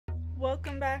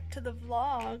welcome back to the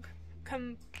vlog.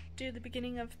 Come do the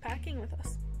beginning of packing with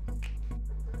us.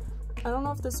 I don't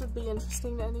know if this would be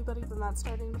interesting to anybody, but Matt's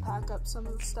starting to pack up some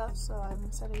of the stuff, so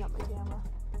I'm setting up my camera.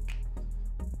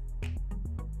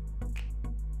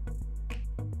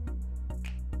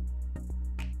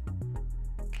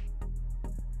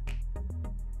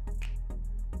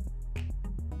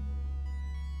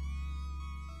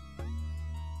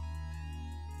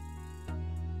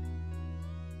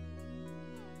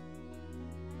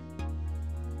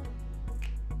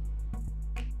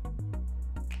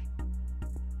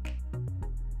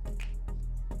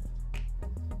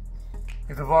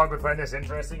 If the vlog would find this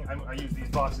interesting, I use these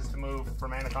boxes to move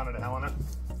from Anaconda to Helena.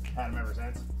 Had them ever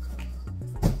since.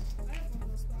 I have one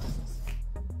of those boxes.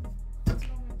 That's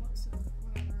all my books and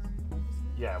whatever.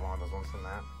 Yeah, one of those ones from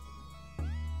that.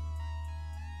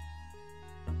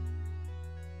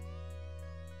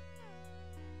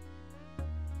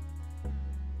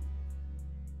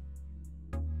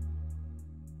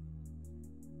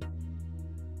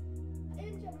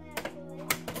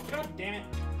 God damn it.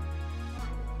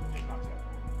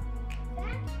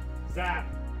 Zap!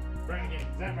 Brannigan!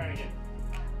 Zap Brannigan!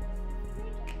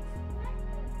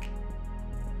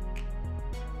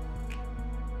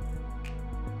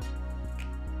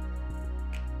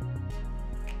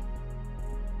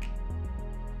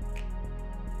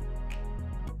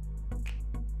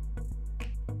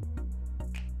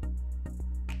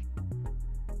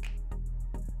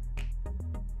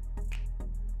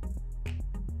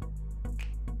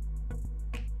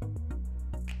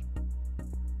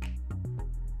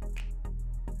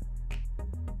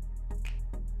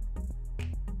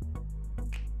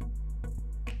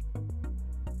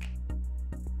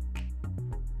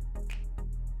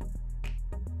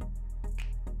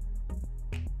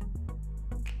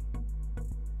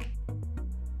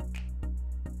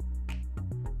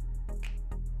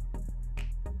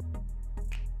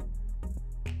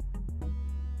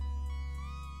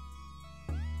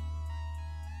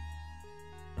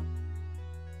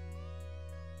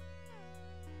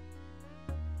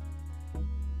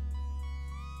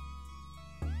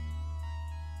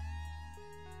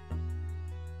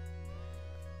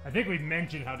 I think we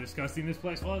mentioned how disgusting this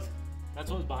place was. That's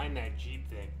what was behind that Jeep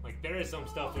thing. Like, there is some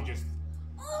stuff we just...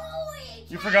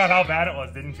 You forgot how bad it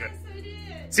was, didn't you? Yes, I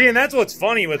did. See, and that's what's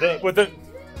funny with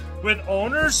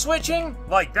owners switching.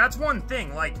 Like, that's one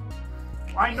thing. Like,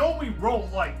 I know we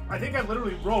wrote, like, I think I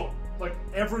literally wrote, like,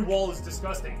 every wall is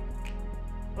disgusting.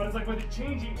 But it's like, with it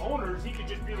changing owners, he could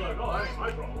just be like, oh, that ain't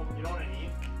my problem. You know what I mean?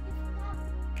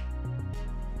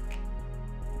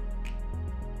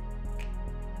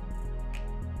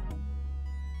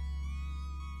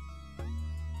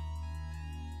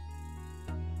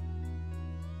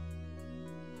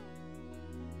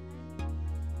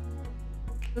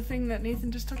 The thing that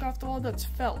Nathan just took off the wall, that's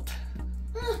felt.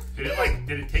 Did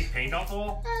it take paint off the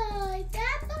wall?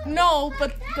 No,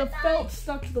 but the felt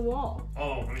stuck to the wall.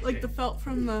 Oh, let me Like see. the felt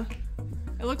from the...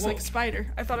 It looks like a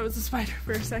spider. I thought it was a spider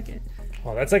for a second.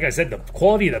 Oh, that's like I said, the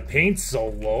quality of the paint's so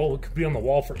low. It could be on the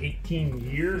wall for 18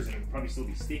 years and it'd probably still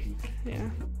be sticky. Yeah.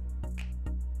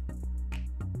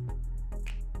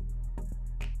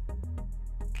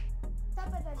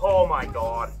 Oh my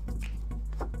god.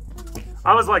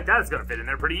 I was like, that's gonna fit in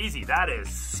there pretty easy. That is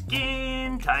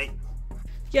skin tight.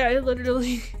 Yeah, it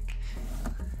literally...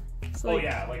 It's Oh like,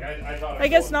 yeah, like I thought. I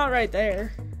guess not right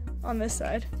there, on this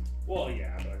side, Well,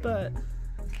 yeah, but...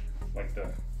 like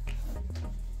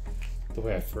the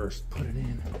way I first put it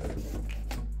in.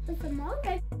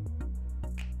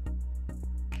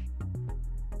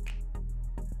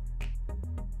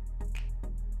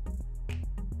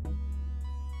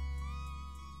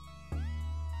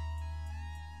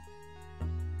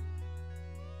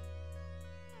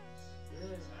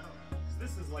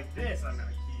 This is like this. I'm gonna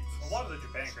keep a lot of the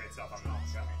Japan crate stuff. I'm not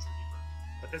gonna keep,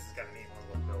 but this is kind of neat.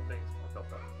 One of those build things.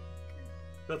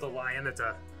 I built a lion that's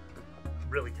a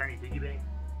really tiny piggy bank.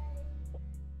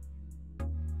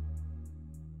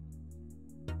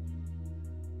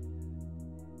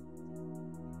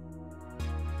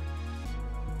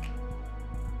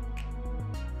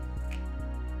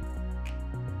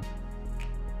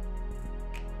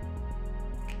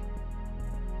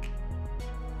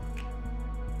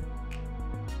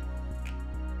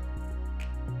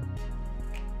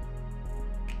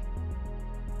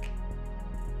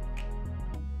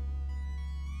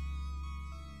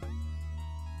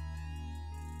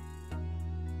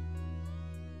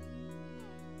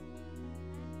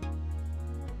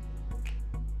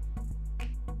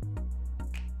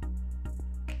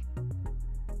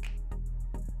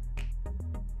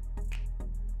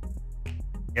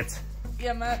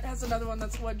 Yeah, Matt has another one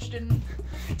that's wedged in.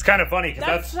 It's kind of funny because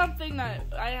That's something that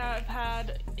I have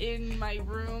had in my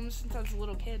room since I was a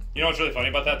little kid. You know what's really funny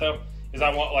about that though? Is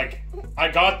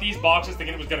I got these boxes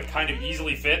thinking it was going to kind of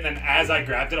easily fit, and then as I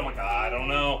grabbed it, I'm like, I don't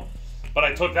know. But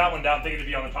I took that one down thinking it'd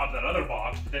be on the top of that other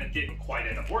box, but then it didn't quite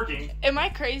end up working. Am I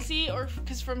crazy? Or,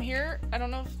 because from here, I don't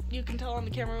know if you can tell on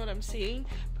the camera what I'm seeing.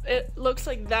 It looks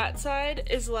like that side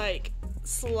is like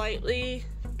slightly,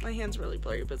 my hand's really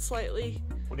blurry, but slightly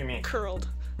What do you mean? curled.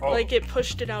 Oh. Like it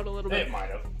pushed it out a little bit. It might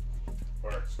have.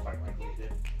 Or it's quite likely it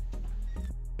did.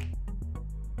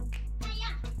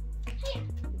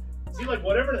 See, like,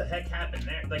 whatever the heck happened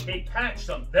there, like, they patched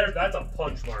some, that's a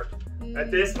punch mark.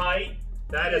 At this height,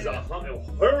 that is a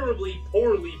horribly,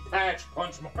 poorly patched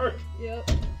punch mark. Yep.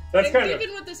 That's and kind of...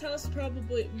 given what this house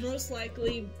probably, most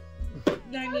likely,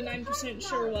 99%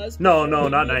 sure was. No,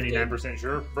 not 99%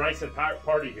 sure. Bryce had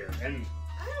party here, and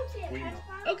we...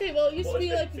 Okay, well, it used to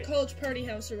be like a it. college party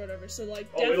house or whatever, so, like,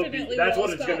 it'll definitely be, that's what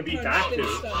walls it's going to got be back punched and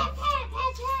to. stuff.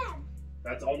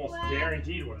 That's almost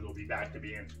guaranteed what it'll be back to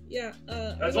being. Yeah,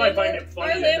 That's why I find it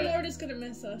funny. Our landlord is gonna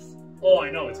miss us. Oh, I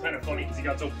know. It's kind of funny because he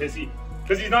got so pissy.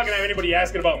 Because he's not going to have anybody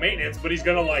asking about maintenance, but he's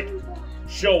going to, like,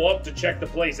 show up to check the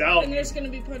place out. And there's gonna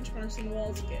be punch marks in the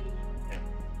walls again.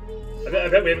 I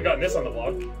bet we haven't gotten this on the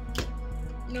vlog.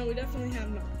 No, we definitely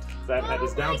have not. I haven't had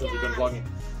this down since we've been vlogging.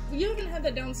 You haven't had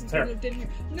that down since Here. we moved in here.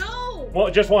 No! Well,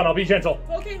 just one. I'll be gentle.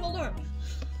 Okay, hold on.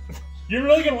 You're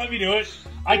really going to let me do it?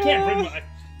 I can't bring my...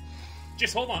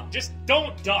 Just hold on. Just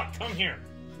don't duck. Come here.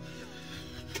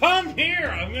 Come here.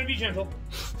 I'm going to be gentle.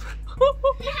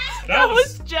 That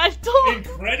was gentle.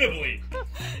 Incredibly.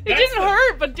 It didn't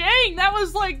hurt, but dang, that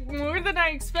was like more than I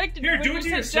expected. Here, when do you it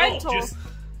to said yourself. gentle.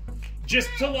 Just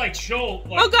to like show.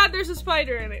 Like, oh god, there's a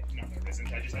spider in it. No, there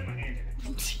isn't. I just had my hand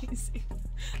in it. Jeez.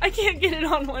 I can't get it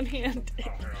on one hand.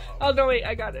 Oh, no. Oh no, wait,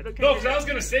 I got it. Okay. No, because I was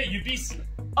gonna say you'd be.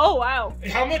 Oh wow.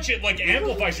 How much it like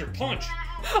amplifies your punch.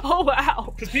 Oh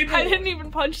wow. Because people. I didn't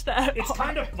even punch that. It's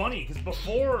kind of funny because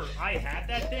before I had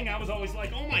that thing, I was always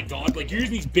like, "Oh my god!" Like you're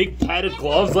using these big padded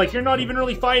gloves, like you're not even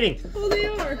really fighting. Oh, they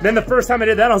are. Then the first time I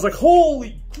did that, I was like,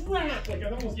 "Holy crap!" Like I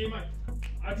almost gave my.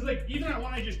 I was like, even that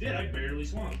one I just did, I barely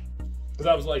swung. Because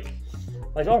I was like,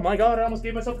 oh my god, I almost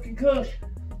gave myself a concussion.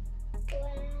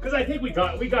 Because I think we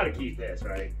got to keep this,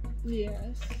 right?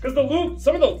 Yes. Because the loot,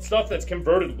 some of the stuff that's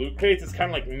converted loot crates is kind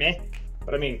of like meh.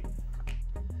 But I mean,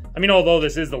 although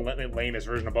this is the lamest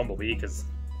version of Bumblebee, because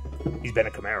he's been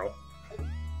a Camaro.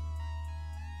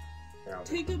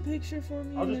 Take a picture for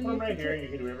me. I'll just put them right here, and you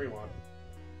can do whatever you want.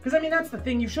 Because I mean, that's the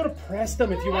thing. You should have pressed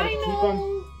them if you want to keep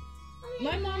them.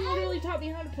 My mom literally taught me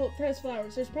how to press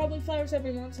flowers. There's probably flowers at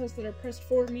my mom's house that are pressed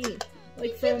for me.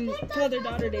 Like from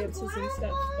father-daughter dances and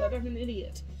stuff. But I'm an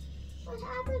idiot.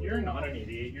 You're not an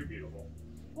idiot. You're beautiful.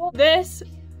 This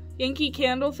Yankee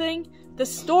Candle thing, the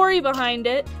story behind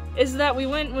it is that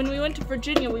when we went to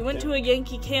Virginia, we went to a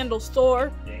Yankee Candle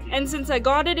store. And since I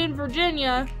got it in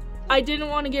Virginia, I didn't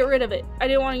want to get rid of it. I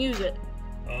didn't want to use it.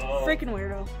 Oh. Freaking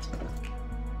weirdo.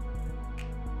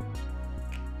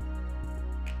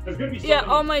 Yeah,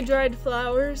 all my dried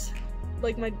flowers,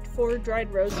 like my 4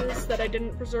 dried roses that I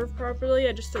didn't preserve properly,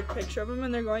 I just took a picture of them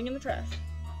and they're going in the trash.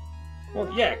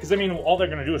 Well, yeah, because I mean, all they're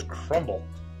going to do is crumble.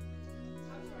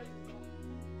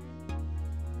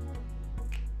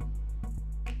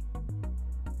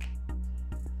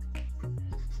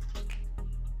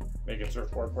 Make a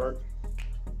surfboard part.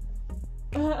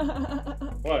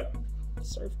 What?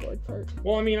 Surfboard part.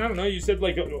 Well, I mean, I don't know. You said,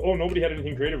 like, oh, nobody had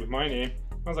anything creative with my name.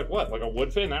 I was like, what? Like a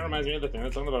wood fin? That reminds me of the thing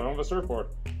that's on the bottom of a surfboard.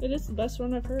 It is the best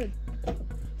one I've heard.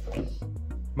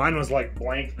 Mine was like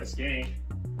blank the skank.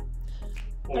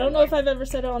 I don't know if I've ever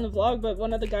said it on the vlog, but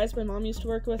one of the guys my mom used to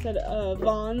work with at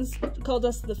Vaughn's called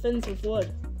us the Fins of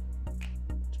Wood.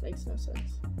 Which makes no sense.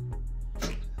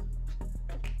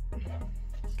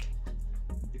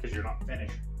 Because you're not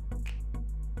finished.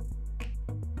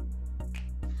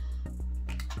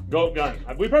 Goat gun.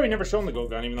 We've probably never shown the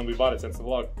goat gun, even though we bought it since the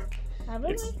vlog.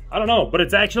 Haven't we? I don't know, but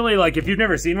it's actually like, if you've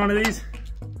never seen one of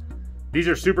these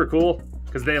are super cool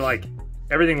because they like,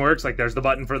 everything works. Like there's the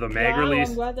button for the mag release.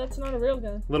 I'm glad that's not a real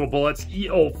gun. Little bullets.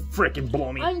 Oh, frickin'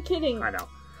 blow me. I'm kidding. I know.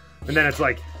 And then it's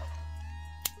like,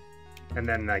 and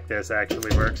then like this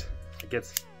actually works. It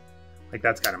gets, like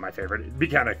that's kind of my favorite. It'd be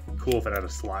kind of cool if it had a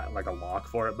slot, like a lock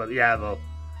for it. But yeah,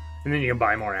 and then you can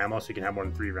buy more ammo so you can have more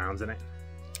than 3 rounds in it.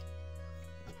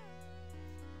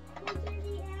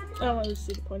 I don't really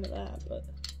see the point of that, but...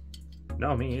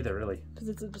 No, me either, really. Because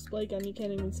it's a display gun, you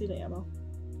can't even see the ammo.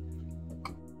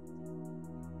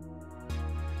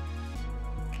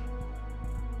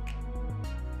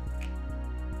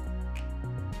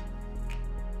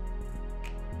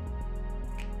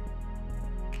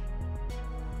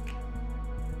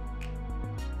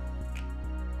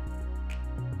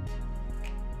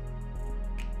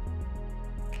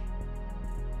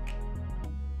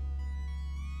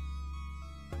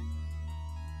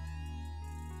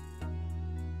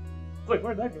 like,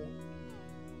 where'd that go?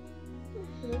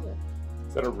 What is it?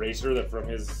 Is that a racer that from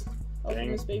his Oh, thing?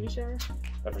 from his baby shower?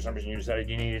 That for some reason you decided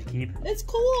you needed to keep? It's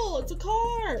cool. It's a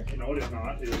car. No, it is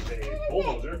not. It is a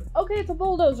bulldozer. Okay, it's a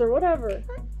bulldozer. Whatever.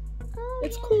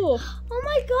 It's cool. Oh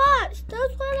my gosh,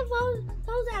 those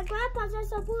at Grandpa's are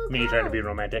so blue. Me trying to be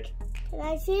romantic. Can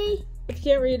I see? If you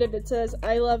can't read it, it says,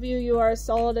 "I love you. You are as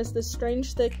solid as this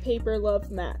strange thick paper.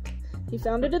 Love, Matt." He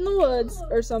found it in the woods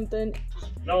or something.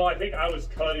 No, I think I was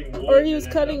cutting wood. Or he was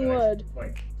and cutting then wood.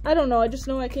 Like, I don't know. I just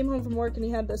know I came home from work and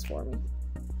he had this for me.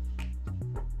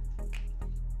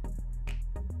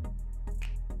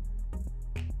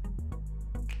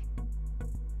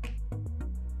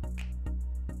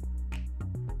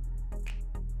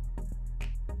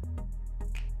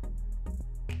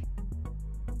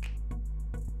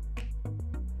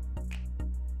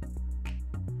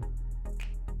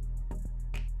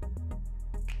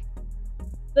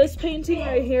 This painting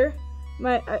right here,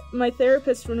 my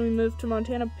therapist when we moved to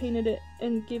Montana painted it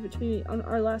and gave it to me on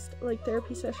our last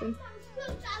therapy session.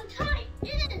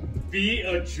 be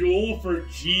a jewel for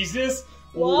Jesus?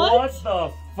 What?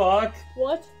 the fuck?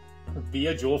 What? Be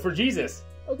a jewel for Jesus.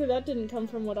 Okay, that didn't come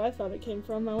from what I thought it came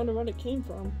from. I wonder what it came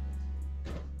from.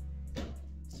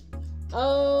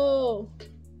 Oh.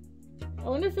 I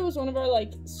wonder if it was one of our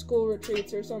school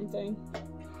retreats or something.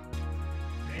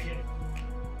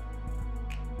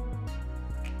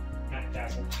 Matt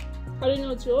Castle. How do you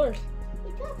know it's yours?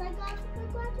 Because I got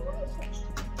congratulations.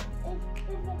 If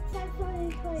it says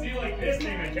 2023. See, like this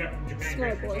thing I kept from Japan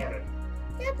Smart Christmas boy. started.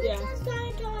 If it Yeah. says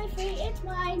 2023, it's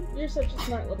mine. You're such a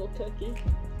smart little cookie.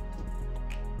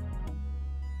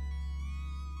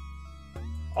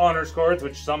 Honor scores,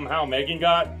 which somehow Megan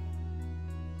got.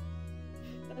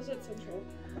 That's at Central.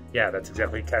 Yeah, that's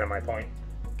exactly kind of my point.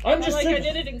 I'm Not just like I saying.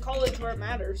 did it in college where it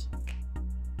matters.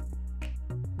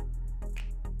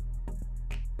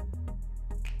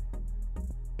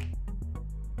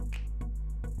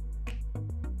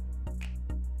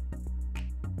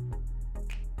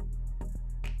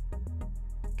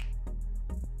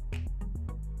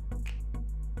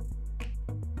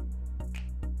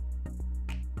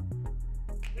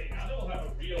 They now have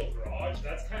a real garage.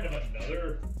 That's kind of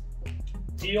another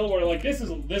deal where this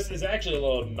is actually a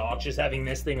little obnoxious having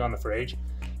this thing on the fridge,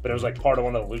 but it was part of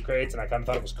one of the loot crates, and I kind of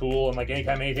thought it was cool. And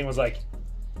anytime anything was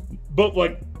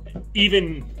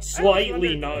even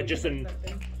slightly not just an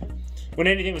when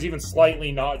anything was even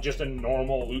slightly not just a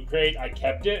normal loot crate, I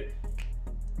kept it.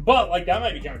 But that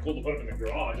might be kind of cool to put up in the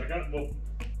garage.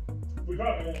 We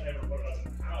probably won't ever put it up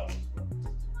in the house.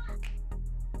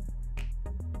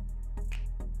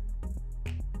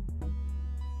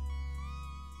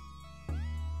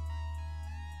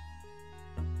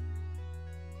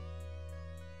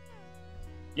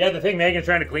 Yeah, the thing Megan's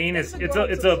trying to clean is it's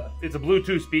a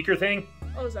Bluetooth speaker thing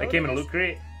Oh, is that that what came it in a is? loot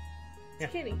crate.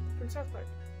 It's Kenny from South Park.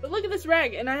 But look at this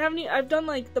rag, and I've done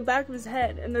the back of his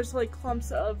head, and there's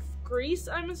clumps of grease,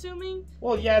 I'm assuming.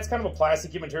 Well, yeah, it's kind of a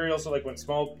plasticky material, so when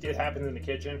smoke it happens in the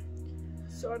kitchen.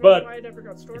 So I don't But know why it ever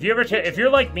got stored. If you're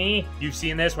like me, you've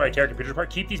seen this where I tear computers apart.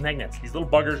 Keep these magnets. These little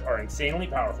buggers are insanely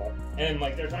powerful, and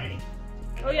they're tiny.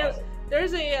 And Oh yeah, awesome.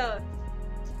 there's a.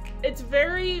 It's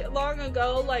very long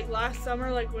ago, last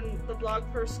summer, when the blog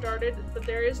first started. But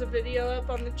there is a video up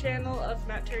on the channel of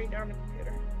Matt tearing down a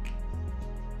computer.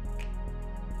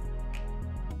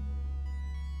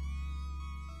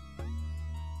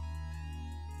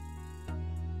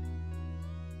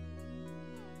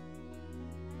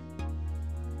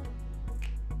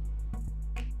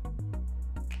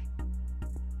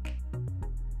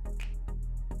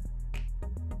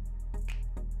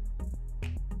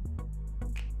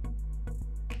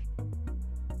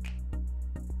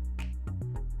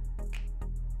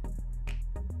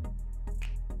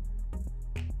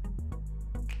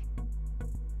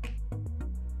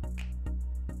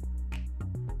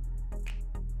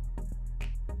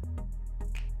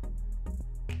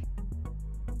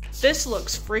 This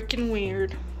looks freaking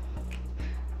weird.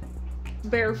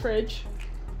 Bare fridge.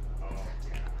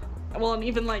 Well, and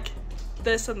even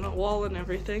this and the wall and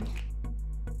everything.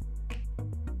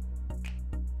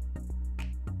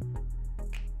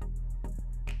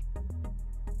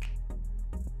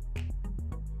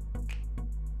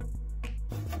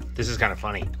 This is kind of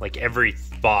funny. Every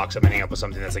box I'm ending up with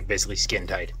something that's basically skin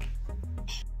tight.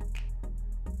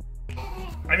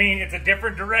 I mean, it's a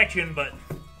different direction, but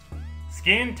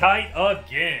skin tight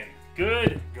again.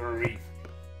 Good grief.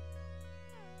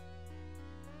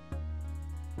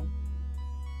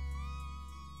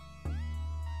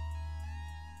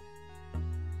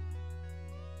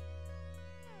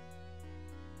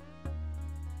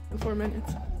 In 4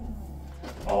 minutes.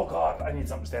 Oh god, I need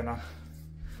something to stand on.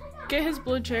 Get his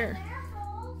blue chair.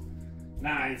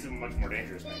 Nah, it's much more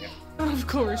dangerous, Megan. Of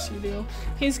course you do.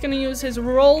 He's gonna use his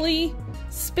rolly,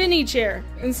 spinny chair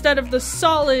instead of the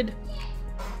solid,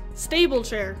 stable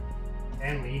chair.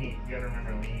 And leaning. You gotta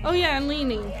remember leaning. Oh yeah, and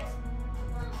leaning.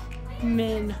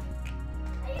 Men.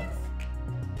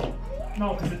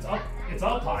 No, because it's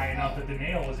up high enough that the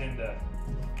nail was in the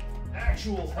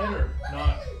actual header,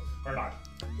 not.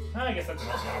 I guess that's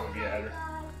enough. That would be a header.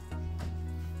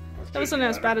 That wasn't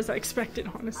as bad as I expected,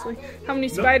 honestly. How many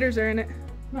spiders are in it?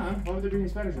 No, why would there be any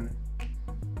spiders in it?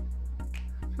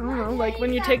 I don't know, like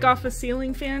when you take off a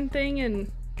ceiling fan thing and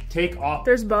Take off.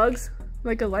 there's bugs,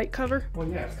 like a light cover. Well,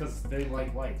 yeah, it's because they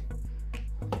like light.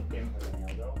 Damn, where the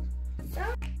nail goes.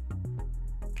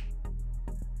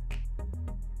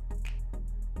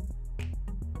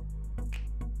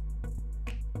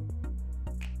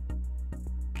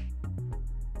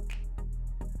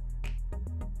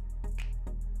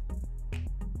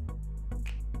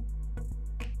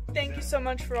 Thank you so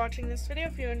much for watching this video.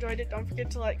 If you enjoyed it, don't forget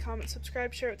to like, comment,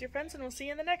 subscribe, share it with your friends, and we'll see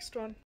you in the next one.